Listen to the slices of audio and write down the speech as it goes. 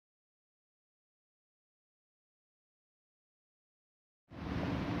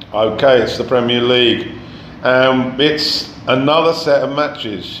Okay, it's the Premier League. It's another set of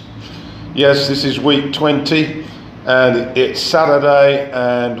matches. Yes, this is week 20 and it's Saturday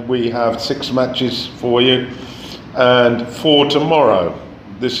and we have 6 matches for you and 4 tomorrow.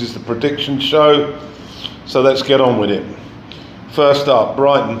 This is the prediction show, so let's get on with it. First up,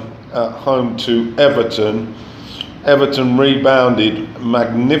 Brighton at home to Everton. Everton rebounded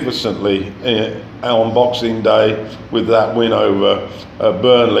magnificently on Boxing Day with that win over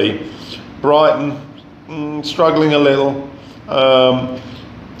Burnley. Brighton struggling a little,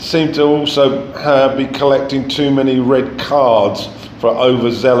 seem to also be collecting too many red cards for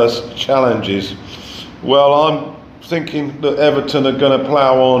overzealous challenges. Well, I'm thinking that Everton are going to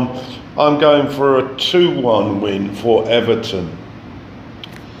plough on. I'm going for a 2-1 win for Everton.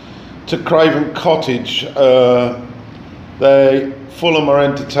 To Craven Cottage, Fulham are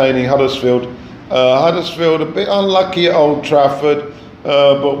entertaining Huddersfield. Huddersfield a bit unlucky at Old Trafford,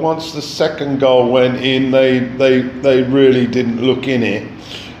 but once the second goal went in, they really didn't look in it.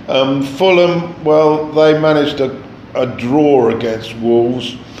 Fulham, well, they managed a draw against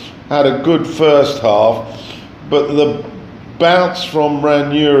Wolves, had a good first half, but the bounce from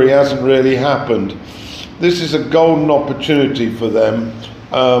Ranieri hasn't really happened. This is a golden opportunity for them,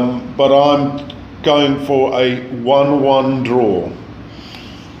 but I'm going for a 1-1 draw.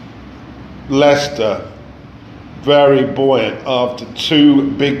 Leicester, very buoyant after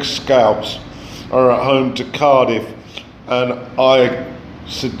 2 big scalps, are at home to Cardiff, and I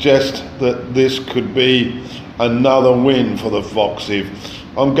suggest that this could be another win for the Foxes.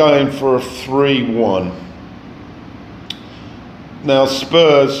 I'm going for a 3-1. Now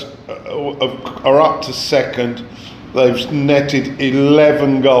Spurs are up to second. They've netted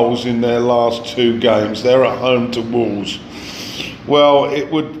 11 goals in their last 2 games. They're at home to Wolves. Well,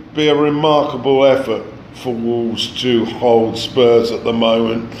 it would be a remarkable effort for Wolves to hold Spurs at the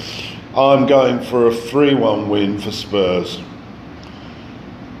moment. I'm going for a 3-1 win for Spurs.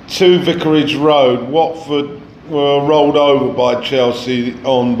 To Vicarage Road, Watford were rolled over by Chelsea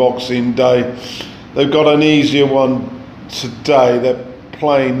on Boxing Day. They've got an easier one today. They're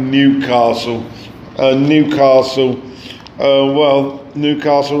playing Newcastle. Newcastle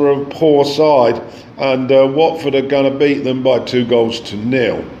are a poor side, and Watford are going to beat them by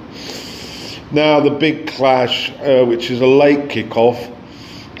 2-0. Now the big clash, which is a late kick-off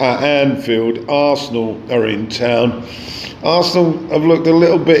at Anfield. Arsenal are in town. Arsenal have looked a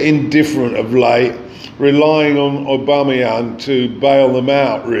little bit indifferent of late, relying on Aubameyang to bail them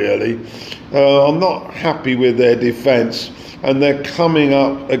out, really. I'm not happy with their defence, and they're coming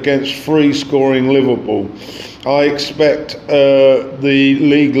up against free-scoring Liverpool. I expect the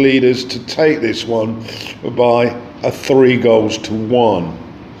league leaders to take this one by a 3-1.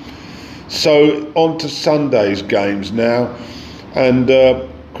 So on to Sunday's games now, and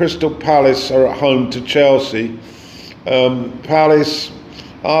Crystal Palace are at home to Chelsea. Palace,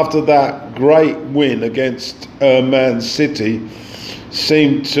 after that great win against Man City,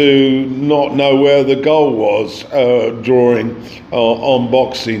 seemed to not know where the goal was drawing on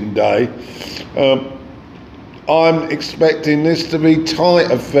Boxing Day. I'm expecting this to be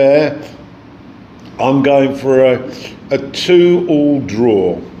tight affair. I'm going for a 2-2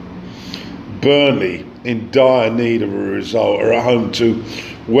 draw. Burnley, in dire need of a result, are at home to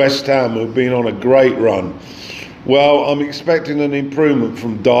West Ham, who've been on a great run. Well, I'm expecting an improvement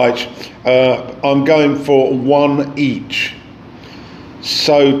from Dyche. I'm going for 1 each.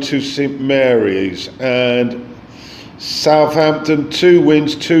 So to St Mary's, and Southampton, 2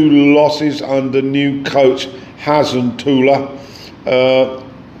 wins, 2 losses under new coach Hasenhüttl.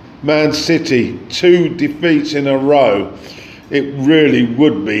 Man City, 2 defeats in a row. It really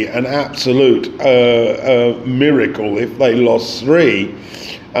would be an absolute miracle if they lost 3,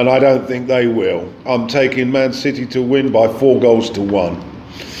 and I don't think they will. I'm taking Man City to win by 4-1.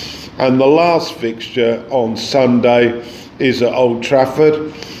 And the last fixture on Sunday is at Old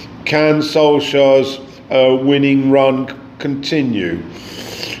Trafford. Can Solskjaer's winning run continue?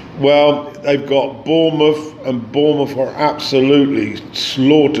 Well, they've got Bournemouth, and Bournemouth are absolutely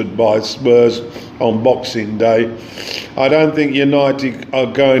slaughtered by Spurs on Boxing Day. I don't think United are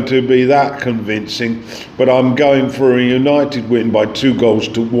going to be that convincing, but I'm going for a United win by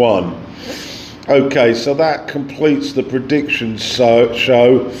 2-1. Okay, so that completes the predictions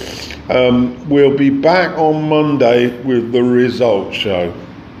show. We'll be back on Monday with the results show.